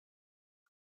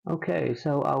Okay,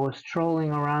 so I was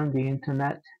trolling around the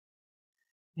internet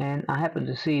and I happened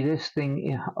to see this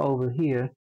thing over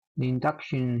here, the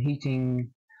Induction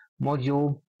Heating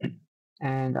Module,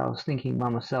 and I was thinking by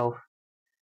myself,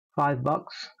 $5,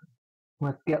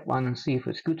 let's get one and see if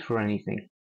it's good for anything.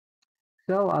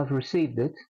 So I've received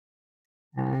it,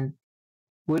 and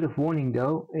word of warning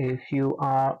though, if you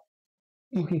are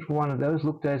looking for one of those,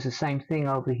 look, there's the same thing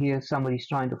over here, somebody's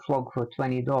trying to flog for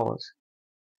 $20.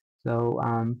 So,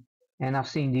 and I've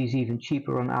seen these even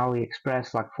cheaper on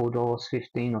AliExpress, like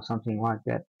 $4.15 or something like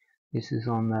that. This is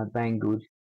on Banggood.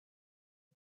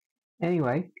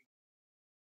 Anyway,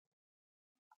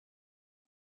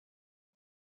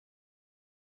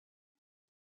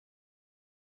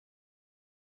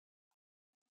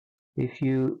 if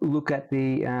you look at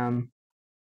the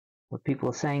what people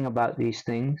are saying about these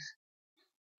things,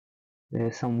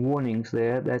 there's some warnings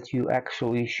there that you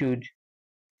actually should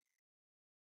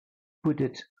put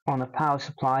it on a power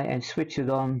supply and switch it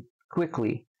on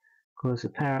quickly, because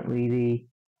apparently the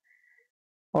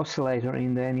oscillator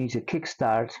in there needs a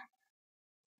kickstart,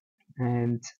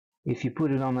 and if you put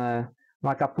it on a,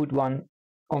 like I put one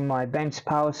on my bench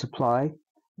power supply,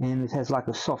 and it has like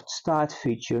a soft start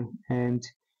feature, and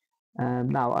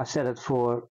now I set it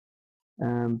for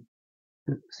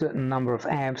a certain number of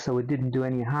amps, so it didn't do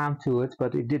any harm to it,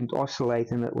 but it didn't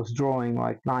oscillate, and it was drawing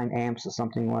like 9 amps or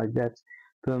something like that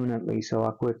permanently, so I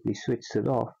quickly switched it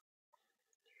off.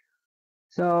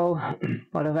 So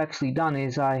what I've actually done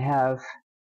is I have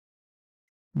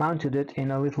mounted it in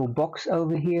a little box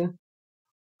over here,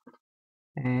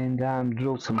 and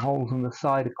drilled some holes on the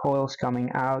side, the coils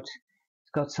coming out.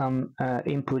 It's got some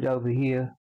input over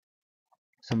here,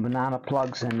 some banana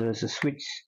plugs, and there's a switch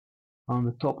on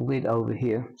the top lid over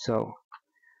here, so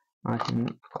I can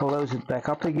close it back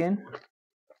up again.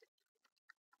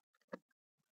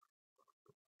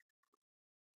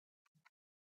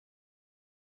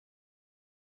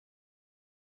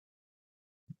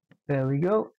 There we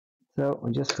go. So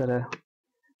I just got a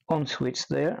on switch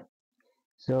there.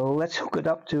 So let's hook it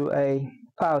up to a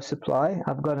power supply.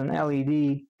 I've got an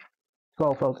LED,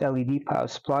 12 volt LED power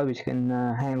supply, which can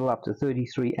handle up to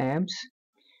 33 amps.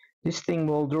 This thing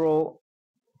will draw,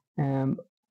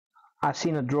 I've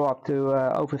seen it draw up to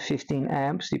over 15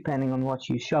 amps, depending on what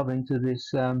you shove into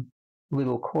this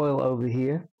little coil over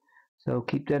here. So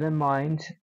keep that in mind.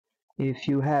 If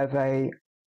you have a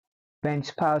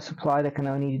bench power supply that can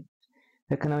only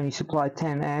supply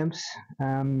 10 amps,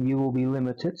 you will be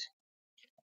limited.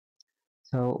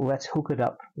 So let's hook it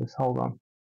up. Just hold on.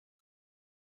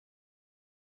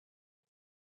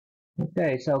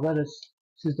 Okay, so I've got this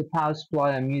is the power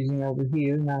supply I'm using over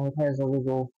here. Now it has a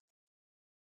little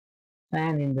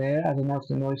fan in there. I don't know if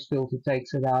the noise filter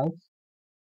takes it out,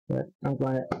 but I'm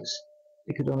going to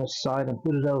stick it on the side and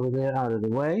put it over there out of the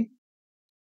way.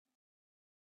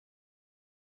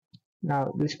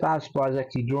 Now this power supply is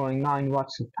actually drawing 9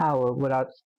 watts of power without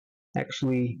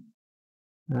actually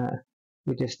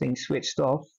with this thing switched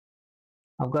off.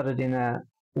 I've got it in a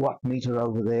watt meter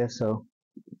over there, so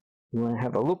you want to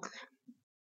have a look.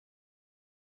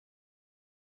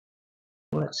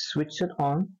 Let's switch it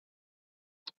on.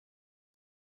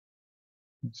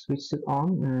 Switched it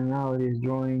on, and now it is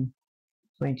drawing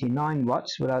 29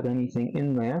 watts without anything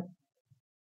in there.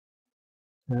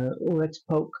 Let's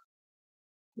poke.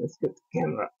 Let's get the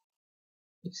camera.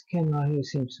 This camera here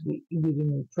seems to be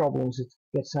giving me problems. It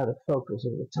gets out of focus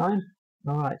all the time.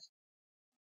 Alright.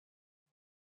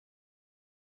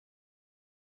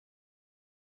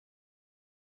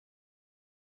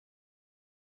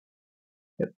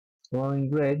 Yep,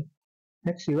 glowing red.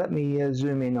 Actually, let me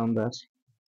zoom in on that.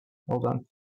 Hold on.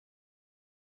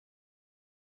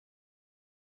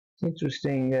 It's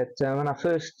interesting that when I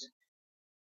first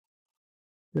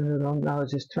turned it on, now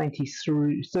it's just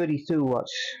 32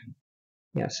 watts.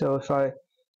 Yeah, so if I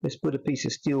just put a piece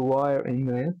of steel wire in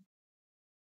there,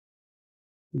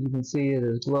 you can see it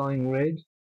is glowing red.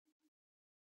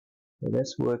 So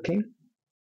that's working.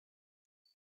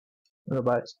 What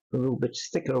about a little bit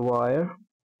thicker wire?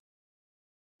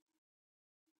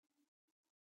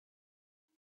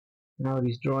 Now it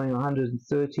is drawing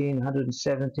 113,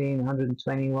 117,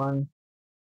 121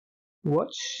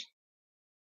 watts.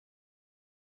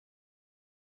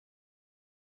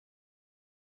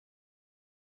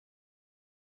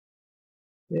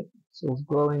 Yep, so it's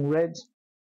glowing red.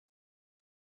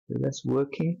 So that's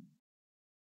working.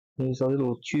 There's a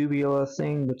little tubular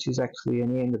thing which is actually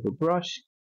on the end of a brush.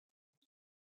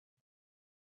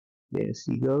 There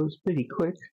he goes, pretty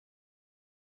quick.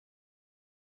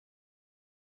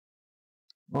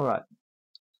 Alright,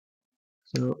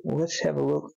 so let's have a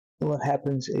look what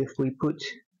happens if we put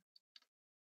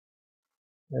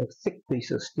a thick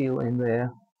piece of steel in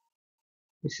there.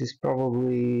 This is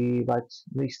probably about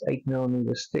at least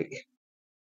 8mm thick.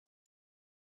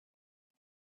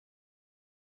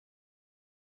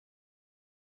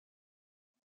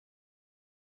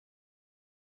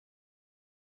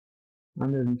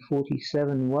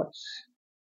 $147 watts.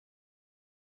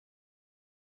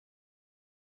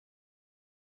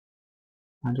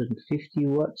 $150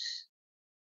 watts.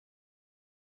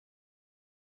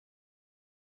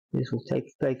 This will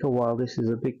take a while. This is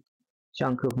a big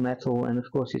chunk of metal, and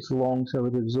of course it's long, so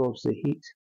it absorbs the heat.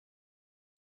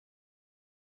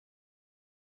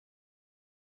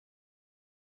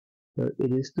 So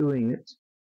it is doing it.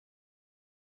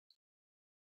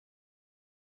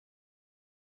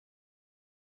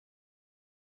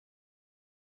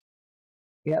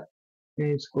 Yep,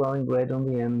 it's glowing red on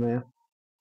the end there.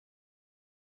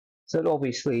 So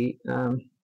obviously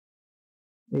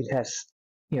it has,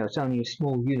 it's only a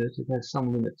small unit. It has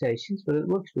some limitations, but it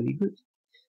works pretty good.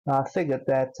 I figured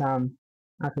that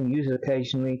I can use it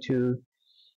occasionally to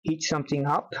heat something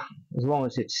up, as long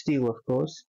as it's steel, of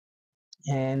course,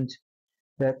 and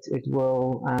that it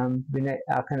will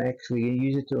I can actually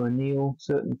use it to anneal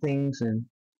certain things and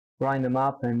grind them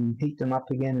up and heat them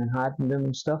up again and harden them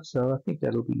and stuff. So I think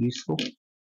that'll be useful.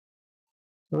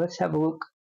 So let's have a look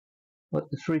what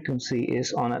the frequency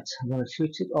is on it. I'm going to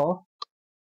switch it off.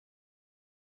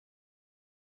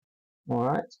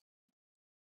 Alright,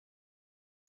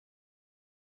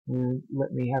 and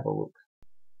let me have a look.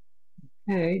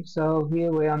 Okay, so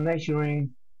here we are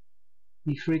measuring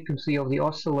the frequency of the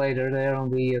oscillator there on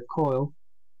the coil,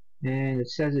 and it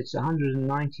says it's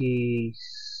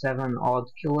 197 odd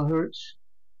kilohertz.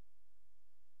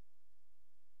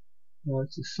 So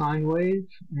it's a sine wave,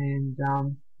 and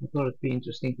I thought it'd be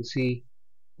interesting to see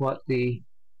what the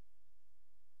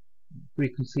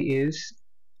frequency is.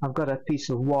 I've got a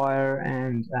piece of wire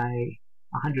and a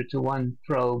 100-to-1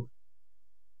 probe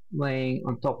laying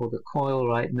on top of the coil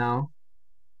right now,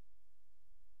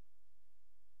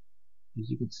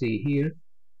 as you can see here.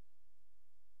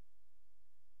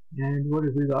 And what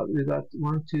have we got? We've got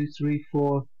 1, 2, 3,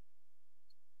 4,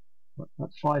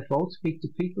 what 5 volts peak to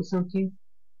peak or something.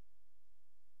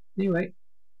 Anyway,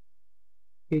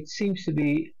 it seems to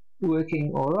be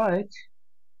working alright.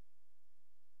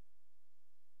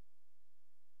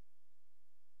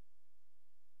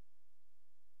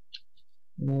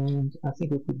 And I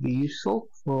think it could be useful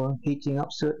for heating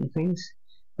up certain things,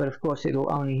 but of course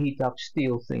it'll only heat up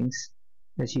steel things.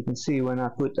 As you can see, when I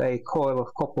put a coil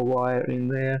of copper wire in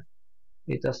there,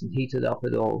 it doesn't heat it up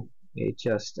at all. It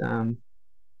just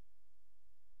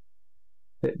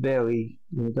it barely,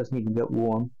 it doesn't even get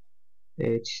warm.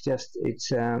 It's just it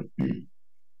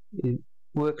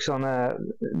works on a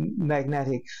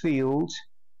magnetic field,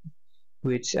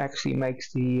 which actually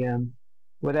makes the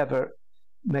whatever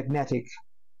magnetic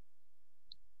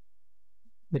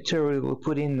material we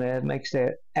put in there, makes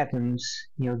their atoms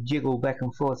jiggle back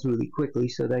and forth really quickly,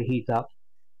 so they heat up.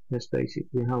 That's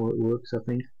basically how it works, I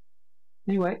think.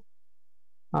 Anyway,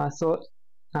 I thought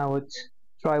I would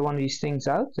try one of these things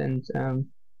out, and I'm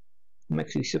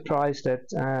actually surprised that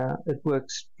it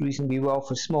works reasonably well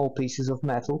for small pieces of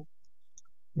metal,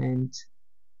 and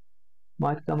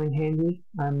might come in handy.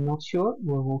 I'm not sure.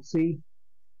 Well, we'll see.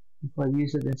 If I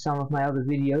use it in some of my other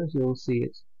videos, you'll see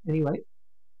it. Anyway,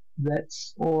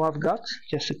 that's all I've got.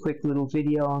 Just a quick little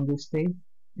video on this thing,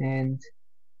 and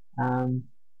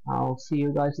I'll see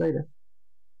you guys later.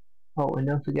 Oh, and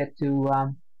don't forget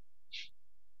to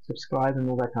subscribe and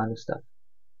all that kind of stuff.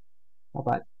 Bye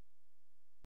bye.